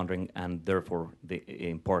money laundering, and therefore the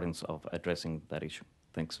importance of addressing that issue.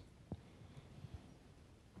 Thanks.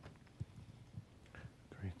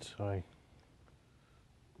 Great. So I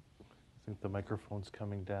think the microphone's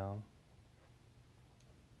coming down.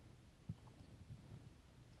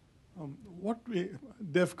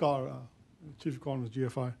 Dev Carr, Chief Economist,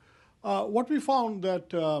 GFI. What we found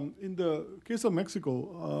that in the case of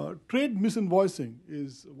Mexico, trade misinvoicing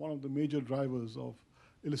is one of the major drivers of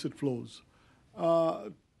illicit flows.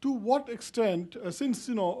 To what extent, since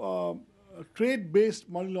trade-based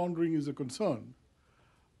money laundering is a concern,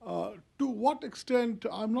 to what extent,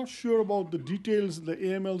 I'm not sure about the details of the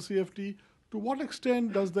AML-CFT, to what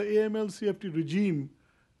extent does the AML-CFT regime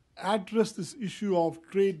address this issue of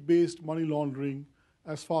trade-based money laundering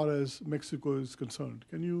as far as Mexico is concerned?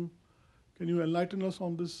 Can you enlighten us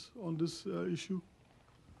on this issue?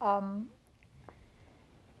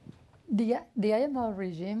 The AML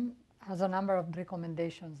regime has a number of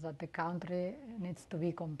recommendations that the country needs to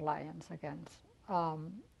be compliant against.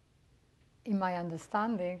 In my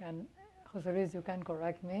understanding, and Jose Luis, you can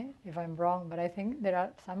correct me if I'm wrong, but I think there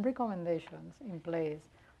are some recommendations in place,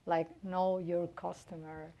 like know your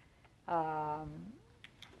customer,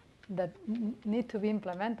 that need to be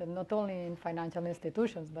implemented not only in financial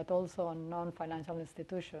institutions, but also on non-financial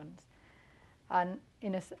institutions. And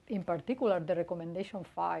in particular, the recommendation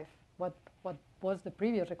 5, what was the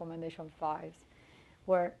previous recommendation 5,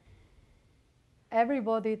 where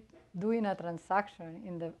everybody doing a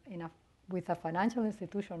transaction with a financial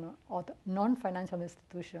institution or non-financial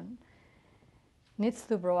institution needs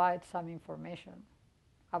to provide some information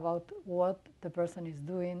about what the person is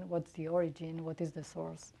doing, what's the origin, what is the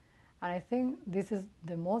source. And I think this is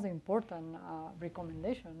the most important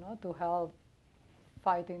recommendation, to help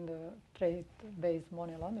fighting the trade-based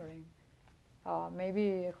money laundering.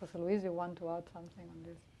 Maybe, Jose Luis, you want to add something on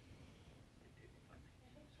this?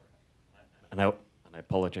 And I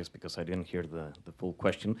apologize because I didn't hear the full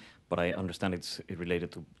question, but I understand it's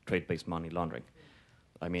related to trade-based money laundering.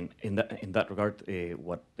 I mean, in that regard,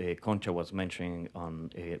 what Concha was mentioning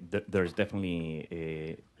on, there's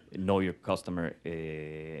definitely know your customer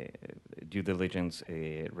due diligence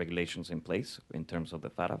regulations in place in terms of the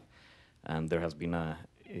FATF, and there has been an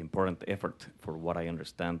important effort, for what I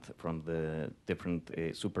understand, from the different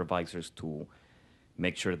supervisors to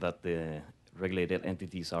make sure that the regulated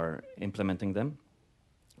entities are implementing them.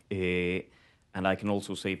 And I can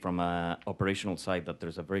also say from an operational side that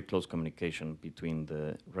there's a very close communication between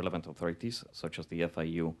the relevant authorities, such as the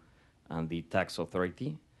FIU and the tax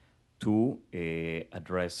authority, to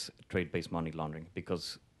address trade-based money laundering,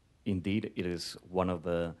 because indeed it is one of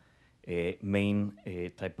the main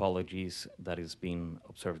typologies that is being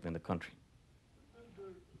observed in the country. If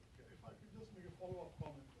I could just make a follow-up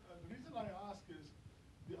comment. The reason I ask is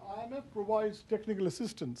the IMF provides technical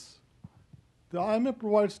assistance. The IMF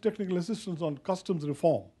provides technical assistance on customs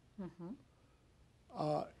reform.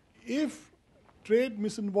 If trade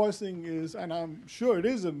misinvoicing is, and I'm sure it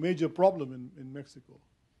is a major problem in Mexico,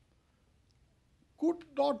 could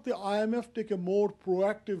not the IMF take a more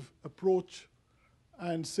proactive approach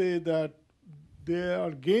and say that there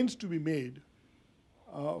are gains to be made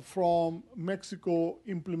from Mexico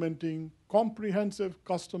implementing comprehensive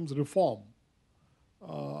customs reform,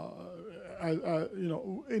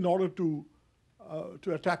 in order to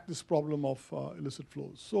attack this problem of illicit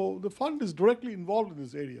flows? So the fund is directly involved in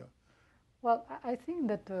this area. Well, I think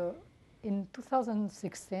that in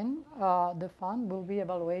 2016, the fund will be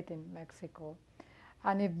evaluating Mexico.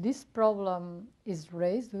 And if this problem is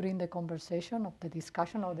raised during the conversation of the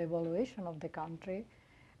discussion or the evaluation of the country,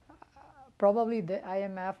 probably the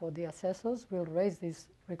IMF or the assessors will raise these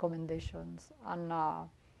recommendations. And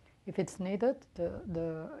if it's needed,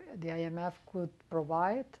 the IMF could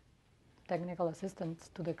provide technical assistance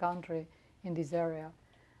to the country in this area.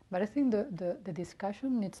 But I think the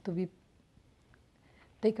discussion needs to be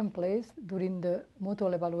taken place during the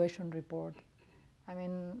mutual evaluation report. I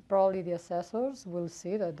mean, probably the assessors will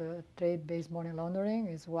see that the trade-based money laundering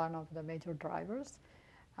is one of the major drivers,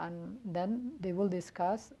 and then they will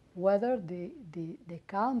discuss whether the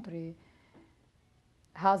country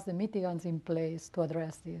has the mitigants in place to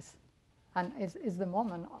address this. And it's the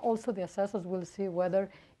moment. Also, the assessors will see whether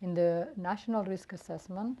in the national risk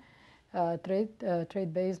assessment,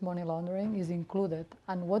 trade-based money laundering is included,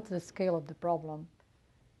 and what's the scale of the problem.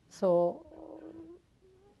 So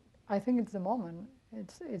I think it's the moment.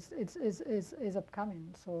 It's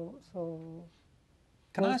upcoming. So.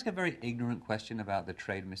 Can I ask a very ignorant question about the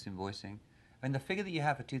trade misinvoicing? I mean, the figure that you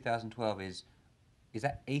have for 2012 is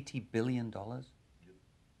that $80 billion?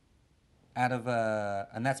 Out of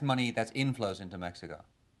and that's money, that's inflows into Mexico.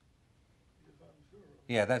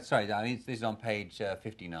 Yeah, that's right. I mean, this is on page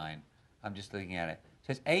 59. I'm just looking at it.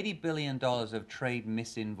 So it's $80 billion of trade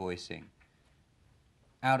misinvoicing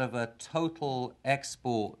out of a total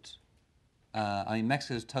export. I mean,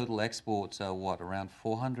 Mexico's total exports are what, around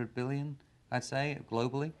 400 billion, I'd say,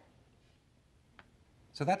 globally.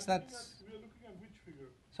 So that's. We're looking at which figure?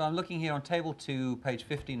 So I'm looking here on table 2, page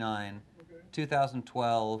 59, okay.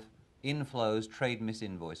 2012 inflows, trade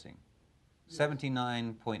misinvoicing, yes.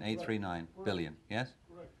 79.839 billion. Yes.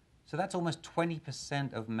 Correct. So that's almost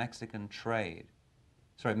 20% of Mexican trade.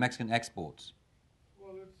 Sorry, Mexican exports.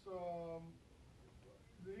 Well, it's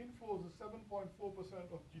the inflows is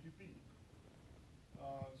 7.4% of GDP.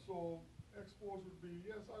 So exports would be,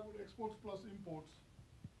 yes, I would exports plus imports.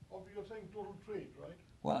 Or you're saying total trade, right?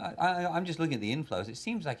 Well, I'm just looking at the inflows. It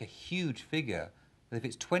seems like a huge figure. That if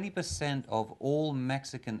it's 20% of all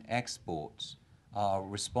Mexican exports are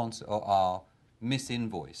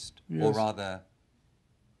misinvoiced, yes. or rather,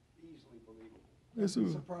 easily believable.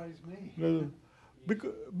 Doesn't surprise me.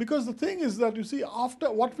 Because the thing is that, you see,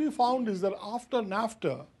 after what we found is that after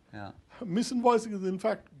NAFTA, yeah. misinvoicing has in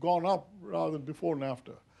fact gone up rather than before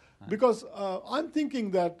NAFTA. Right. Because I'm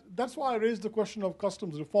thinking that's why I raised the question of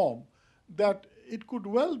customs reform, that it could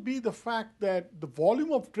well be the fact that the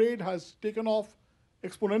volume of trade has taken off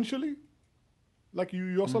exponentially, like you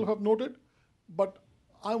yourself have noted, but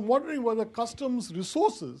I'm wondering whether customs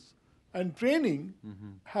resources and training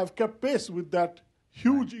have kept pace with that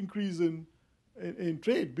huge increase in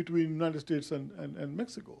trade between the United States and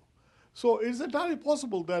Mexico. So it's entirely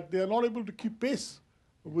possible that they are not able to keep pace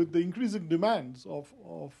with the increasing demands of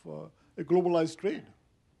a globalized trade.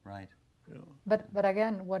 Right. You know. But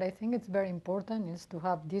again, what I think is very important is to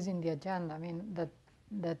have this in the agenda. I mean,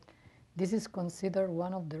 that this is considered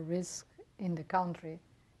one of the risks in the country.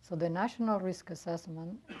 So the national risk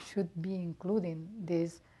assessment should be including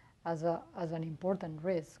this as an important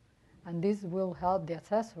risk. And this will help the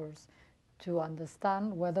assessors to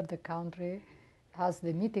understand whether the country has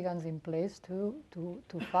the mitigants in place to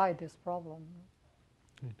fight this problem.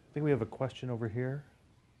 I think we have a question over here.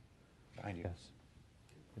 Behind you. Yes.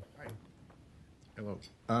 Hi. Hello.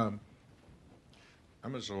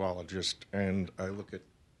 I'm a zoologist, and I look at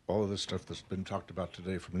all of this stuff that's been talked about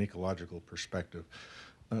today from an ecological perspective.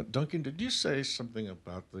 Duncan, did you say something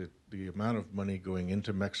about the amount of money going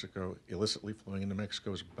into Mexico, illicitly flowing into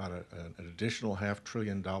Mexico, is about an additional $500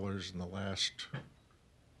 billion in the last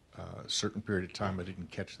certain period of time? I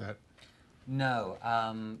didn't catch that. No.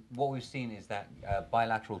 What we've seen is that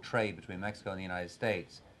bilateral trade between Mexico and the United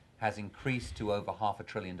States has increased to over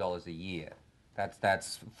 $500 billion a year.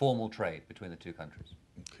 That's formal trade between the two countries.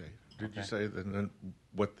 Okay. Did you say then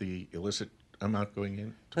what the illicit amount going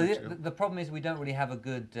in? So the problem is we don't really have a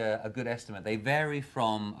good estimate. They vary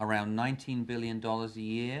from around $19 billion a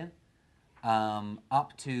year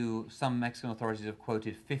up to some Mexican authorities have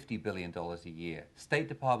quoted $50 billion a year. State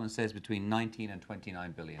Department says between $19 and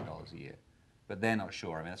 $29 billion a year, but they're not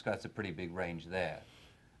sure. I mean, that's a pretty big range there.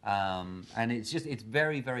 And it's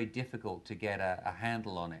very, very difficult to get a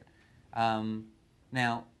handle on it.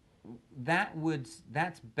 Now,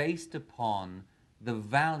 that's based upon the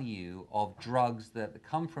value of drugs that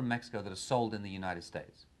come from Mexico that are sold in the United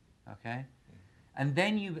States, okay? And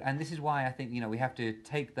then and this is why I think, we have to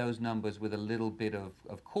take those numbers with a little bit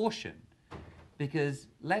of caution, because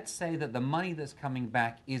let's say that the money that's coming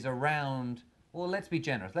back is around, well, let's be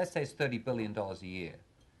generous, let's say it's $30 billion a year.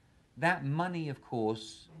 That money, of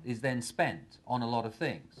course, is then spent on a lot of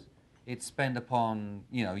things. It's spent upon,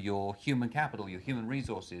 your human capital, your human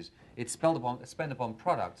resources. It's spent upon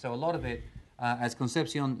product. So a lot of it, as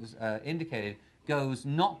Concepcion indicated, goes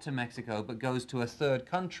not to Mexico, but goes to a third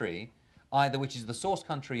country, either which is the source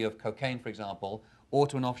country of cocaine, for example, or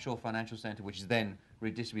to an offshore financial center, which is then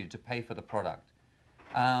redistributed to pay for the product.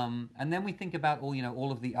 And then we think about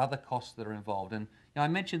all of the other costs that are involved. And I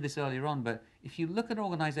mentioned this earlier on, but if you look at an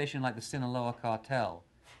organization like the Sinaloa cartel,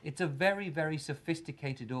 it's a very, very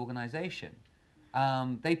sophisticated organization.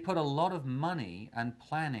 They put a lot of money and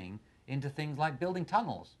planning into things like building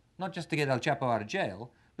tunnels, not just to get El Chapo out of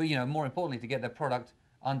jail, but more importantly, to get their product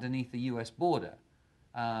underneath the U.S. border.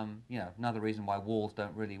 Another reason why walls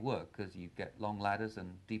don't really work, because you get long ladders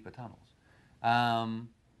and deeper tunnels.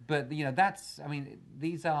 But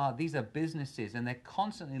these are businesses, and they're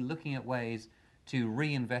constantly looking at ways to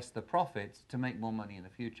reinvest the profits to make more money in the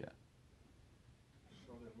future.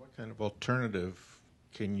 So then what kind of alternative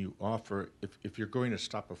can you offer if you're going to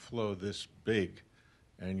stop a flow this big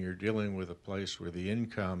and you're dealing with a place where the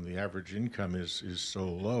average income is so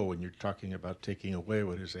low, and you're talking about taking away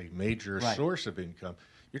what is a major source of income?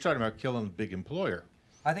 You're talking about killing a big employer.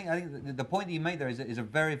 I think the point that you made there is a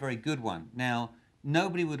very, very good one. Now,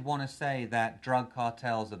 nobody would want to say that drug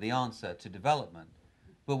cartels are the answer to development.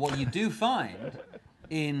 But what you do find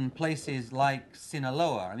in places like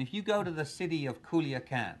Sinaloa, if you go to the city of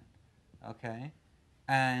Culiacan, okay,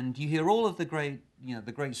 and you hear all of the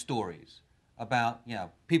great stories about,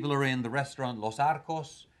 people are in the restaurant Los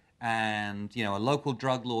Arcos, and, a local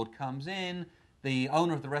drug lord comes in, the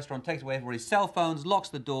owner of the restaurant takes away everybody's cell phones, locks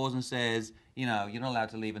the doors, and says, you're not allowed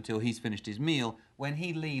to leave until he's finished his meal. When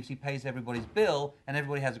he leaves, he pays everybody's bill, and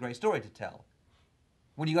everybody has a great story to tell.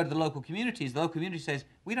 When you go to the local communities, the local community says,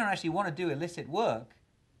 we don't actually want to do illicit work,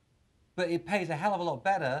 but it pays a hell of a lot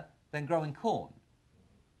better than growing corn.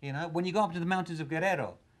 When you go up to the mountains of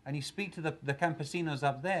Guerrero, and you speak to the campesinos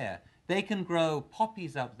up there, they can grow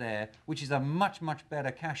poppies up there, which is a much, much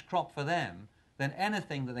better cash crop for them than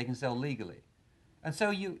anything that they can sell legally. And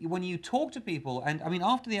so when you talk to people, and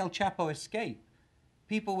after the El Chapo escape,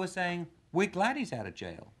 people were saying, we're glad he's out of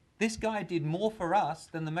jail. This guy did more for us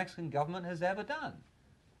than the Mexican government has ever done.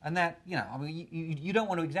 And that, you don't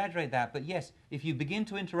want to exaggerate that, but yes, if you begin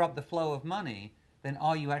to interrupt the flow of money, then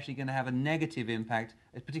are you actually going to have a negative impact,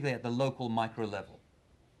 particularly at the local micro level?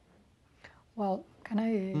 Well, can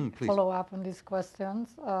I follow up on these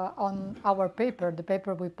questions? On our paper, the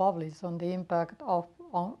paper we published on the impact of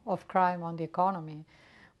crime on the economy,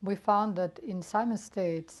 we found that in some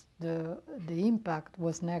states the impact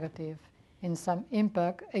was negative. In some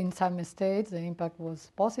states the impact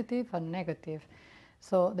was positive and negative.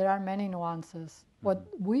 So there are many nuances. What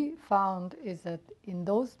we found is that in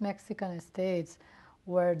those Mexican states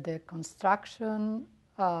where the construction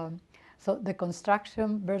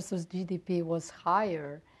versus GDP was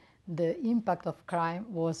higher, the impact of crime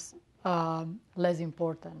was less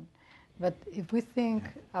important. But if we think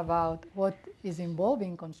about what is involved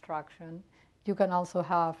in construction, you can also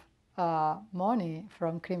have money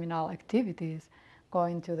from criminal activities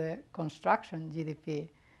going to the construction GDP.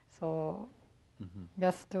 So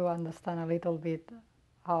just to understand a little bit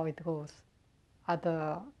how it goes at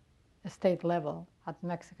the state level, at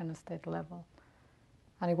Mexican state level.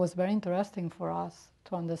 And it was very interesting for us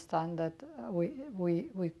to understand that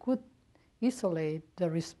we could isolate the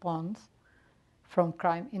response from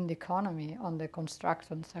crime in the economy on the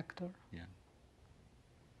construction sector. Yeah.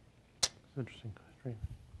 Interesting. Great.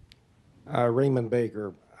 Raymond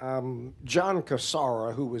Baker. John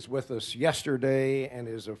Cassara, who was with us yesterday and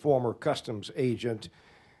is a former customs agent,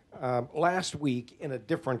 last week in a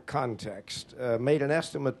different context made an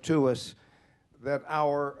estimate to us that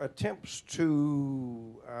our attempts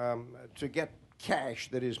to get cash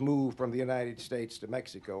that is moved from the United States to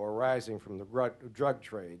Mexico arising from the drug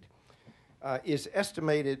trade is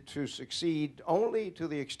estimated to succeed only to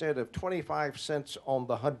the extent of 25 cents on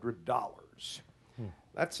the $100.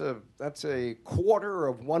 That's a quarter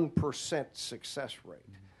of 1% success rate.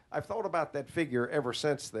 I've thought about that figure ever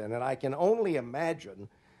since then, and I can only imagine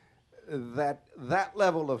that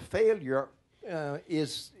level of failure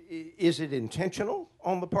is it intentional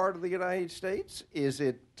on the part of the United States? Is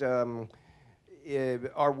it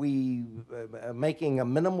are we making a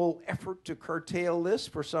minimal effort to curtail this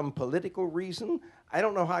for some political reason? I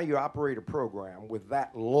don't know how you operate a program with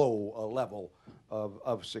that low a level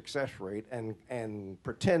of success rate and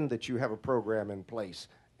pretend that you have a program in place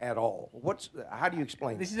at all. How do you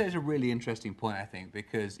explain this? This This is a really interesting point, I think,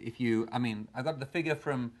 because I got the figure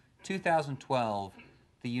from 2012.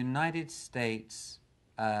 The United States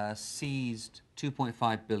seized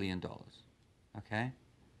 $2.5 billion. Okay?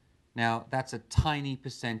 Now, that's a tiny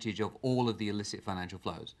percentage of all of the illicit financial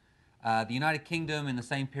flows. The United Kingdom in the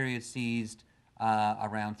same period seized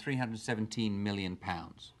around 317 million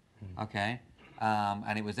pounds. Okay?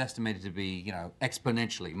 And it was estimated to be,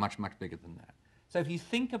 exponentially much, much bigger than that. So if you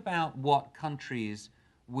think about what countries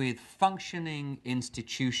with functioning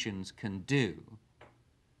institutions can do,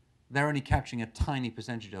 they're only capturing a tiny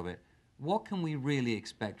percentage of it. What can we really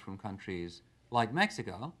expect from countries like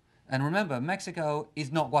Mexico? And remember, Mexico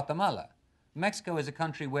is not Guatemala. Mexico is a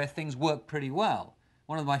country where things work pretty well.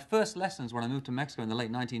 One of my first lessons when I moved to Mexico in the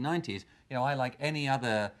late 1990s, I, like any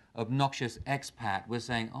other obnoxious expat, was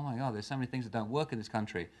saying, oh my God, there's so many things that don't work in this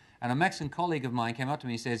country. And a Mexican colleague of mine came up to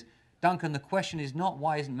me and says, Duncan, the question is not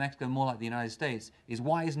why isn't Mexico more like the United States, is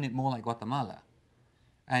why isn't it more like Guatemala?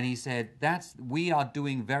 And he said, we are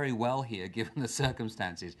doing very well here given the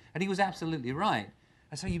circumstances. And he was absolutely right.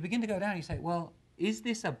 And so you begin to go down and you say, well, is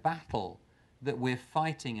this a battle that we're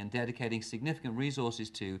fighting and dedicating significant resources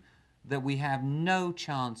to that we have no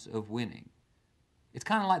chance of winning? It's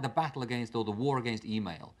kind of like the battle against, or the war against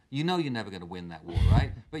email. You know you're never going to win that war,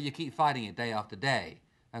 right? But you keep fighting it day after day,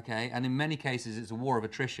 okay? And in many cases, it's a war of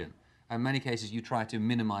attrition. In many cases, you try to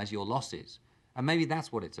minimize your losses. And maybe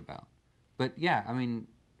that's what it's about. But yeah,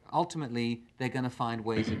 ultimately, they're going to find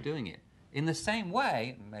ways of doing it. In the same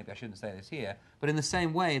way, maybe I shouldn't say this here, but in the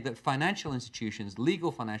same way that financial institutions,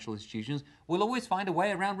 legal financial institutions, will always find a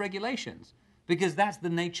way around regulations, because that's the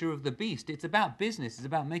nature of the beast. It's about business. It's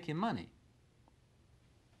about making money.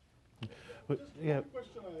 Just one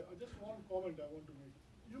question, just one comment I want to make.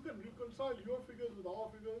 You can reconcile your figures with our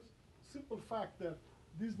figures. Simple fact that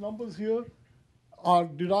these numbers here are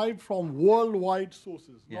derived from worldwide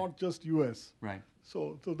sources, not just U.S. Right.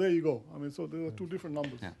 So there you go. So there are two different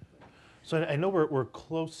numbers. Yeah. So I know we're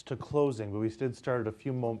close to closing, but we did start a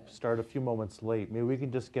few moments late. Maybe we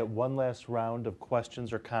can just get one last round of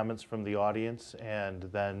questions or comments from the audience, and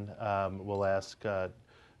then we'll ask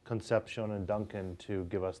Concepcion and Duncan to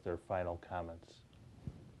give us their final comments.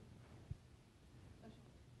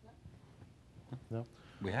 No?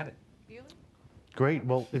 We had it. Great.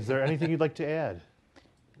 Well, is there anything you'd like to add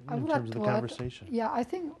in terms of the conversation? Yeah, I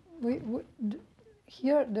think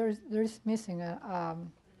here there is missing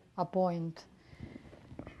a point.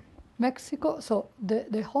 Mexico, so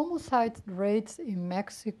the homicide rates in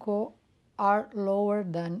Mexico are lower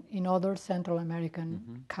than in other Central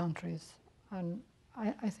American countries. And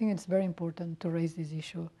I think it's very important to raise this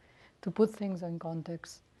issue, to put things in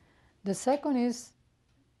context. The second is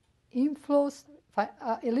inflows,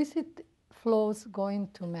 illicit flows going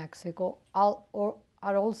to Mexico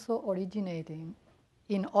are also originating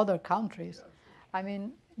in other countries.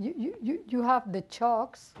 You have the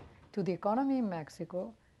shocks to the economy in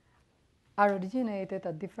Mexico are originated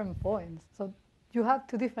at different points. So you have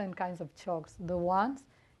two different kinds of shocks, the ones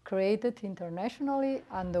created internationally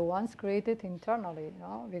and the ones created internally,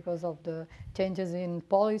 because of the changes in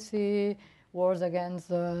policy, wars against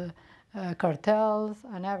cartels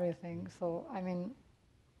and everything. So, I mean,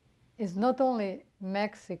 it's not only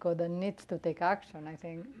Mexico that needs to take action. I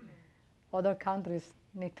think other countries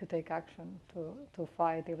need to take action to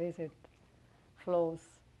fight illicit flows.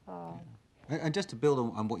 And just to build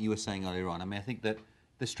on what you were saying earlier on, I mean, I think that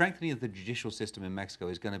the strengthening of the judicial system in Mexico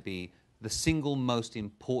is going to be the single most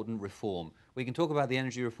important reform. We can talk about the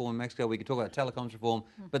energy reform in Mexico, we can talk about telecoms reform,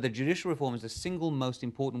 but the judicial reform is the single most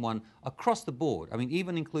important one across the board. I mean,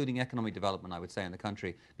 even including economic development, I would say, in the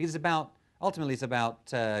country. Because ultimately it's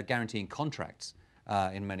about guaranteeing contracts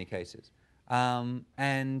in many cases.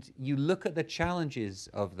 And you look at the challenges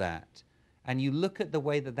of that, and you look at the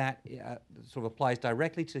way that sort of applies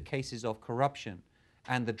directly to cases of corruption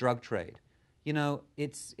and the drug trade. You know,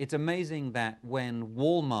 it's amazing that when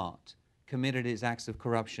Walmart committed its acts of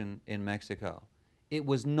corruption in Mexico, it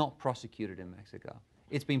was not prosecuted in Mexico.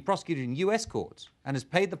 It's been prosecuted in U.S. courts and has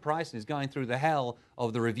paid the price and is going through the hell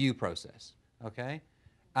of the review process, okay?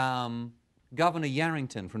 Governor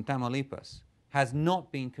Yarrington from Tamaulipas has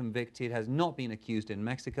not been convicted, has not been accused in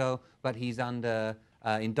Mexico, but he's under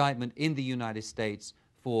indictment in the United States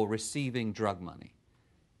for receiving drug money.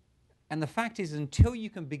 And the fact is, until you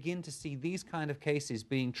can begin to see these kind of cases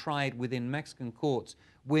being tried within Mexican courts,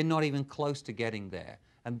 we're not even close to getting there.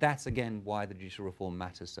 And that's, again, why the judicial reform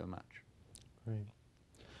matters so much. Great.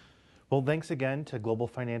 Well, thanks again to Global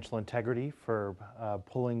Financial Integrity for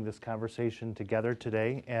pulling this conversation together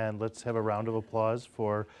today. And let's have a round of applause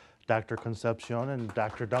for Dr. Concepcion and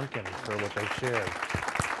Dr. Duncan for what they shared.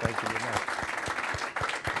 Thank you very much.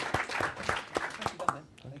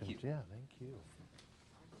 Thank you. Yeah, thank you.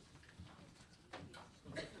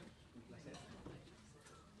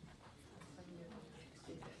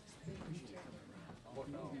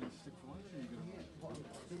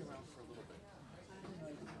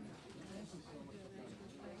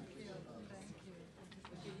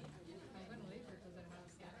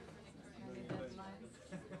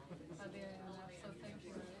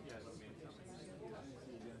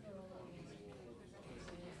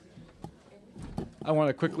 I want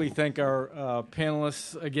to quickly thank our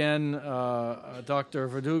panelists again, Dr.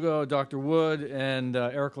 Verdugo, Dr. Wood, and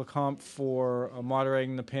Eric LeCompte for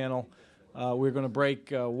moderating the panel. We're going to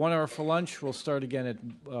break 1 hour for lunch. We'll start again at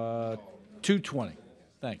 2:20.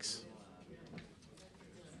 Thanks.